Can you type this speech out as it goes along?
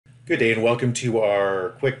Good day and welcome to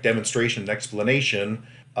our quick demonstration and explanation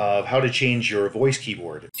of how to change your voice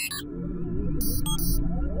keyboard.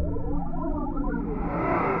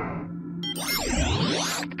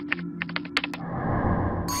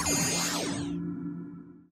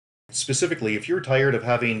 Specifically, if you're tired of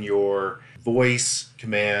having your voice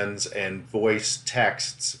commands and voice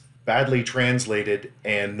texts badly translated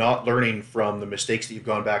and not learning from the mistakes that you've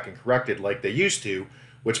gone back and corrected like they used to,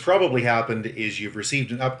 what's probably happened is you've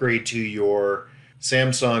received an upgrade to your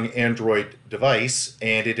Samsung Android device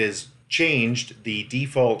and it has changed the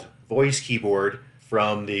default voice keyboard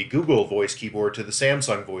from the Google voice keyboard to the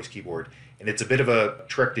Samsung voice keyboard. And it's a bit of a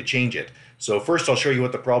trick to change it. So first I'll show you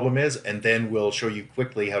what the problem is and then we'll show you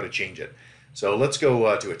quickly how to change it. So let's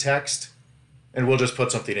go to a text and we'll just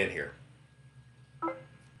put something in here.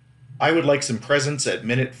 I would like some presents at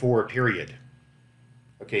minute 4 period.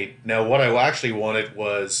 Okay, now what I actually wanted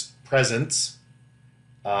was presents,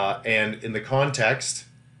 and in the context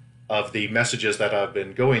of the messages that I've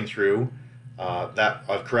been going through, that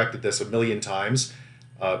I've corrected this a million times,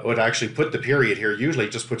 would actually put the period here. Usually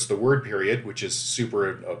it just puts the word period, which is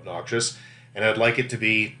super obnoxious, and I'd like it to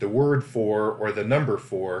be the word for or the number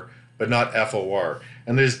for, but not FOR.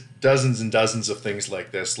 And there's dozens and dozens of things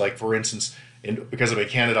like this. Like for instance, because I'm in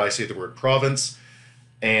Canada, I say the word province,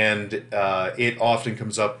 and it often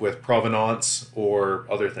comes up with provenance or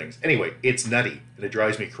other things. Anyway, it's nutty and it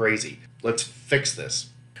drives me crazy. Let's fix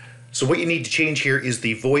this. So what you need to change here is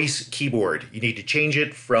the voice keyboard. You need to change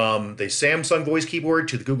it from the Samsung voice keyboard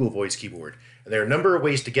to the Google voice keyboard. And there are a number of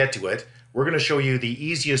ways to get to it. We're going to show you the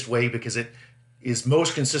easiest way because it is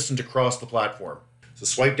most consistent across the platform. So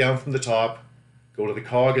swipe down from the top, go to the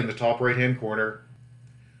cog in the top right hand corner,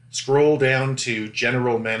 scroll down to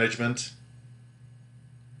General Management,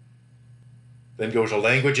 then go to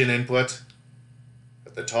Language and Input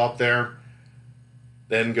at the top there,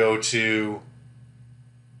 then go to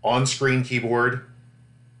On-Screen Keyboard,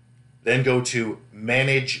 then go to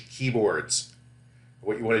Manage Keyboards.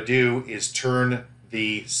 What you want to do is turn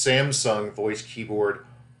the Samsung voice keyboard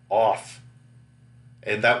off,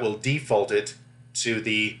 and that will default it to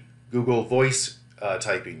the Google voice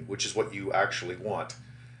typing, which is what you actually want.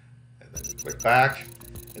 And then you click back.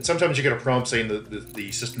 And sometimes you get a prompt saying that the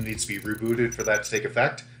system needs to be rebooted for that to take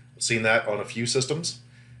effect. I've seen that on a few systems.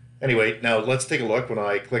 Anyway, now let's take a look when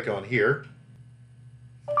I click on here.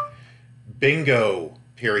 Bingo,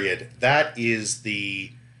 period. That is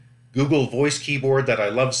the Google voice keyboard that I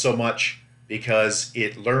love so much because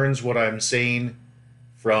it learns what I'm saying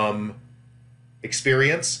from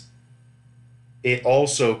experience. It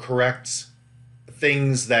also corrects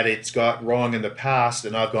things that it's got wrong in the past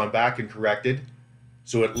and I've gone back and corrected.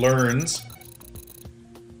 So it learns,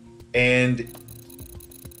 and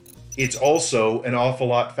it's also an awful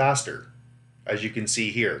lot faster, as you can see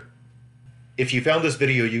here. If you found this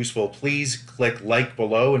video useful, please click like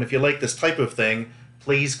below, and if you like this type of thing,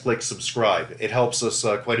 please click subscribe. It helps us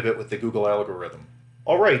quite a bit with the Google algorithm.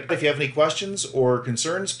 All right, if you have any questions or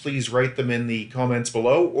concerns, please write them in the comments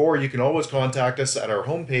below, or you can always contact us at our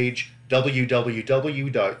homepage,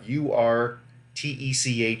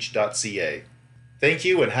 www.urtech.ca. Thank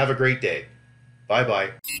you and have a great day.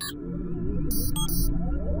 Bye-bye.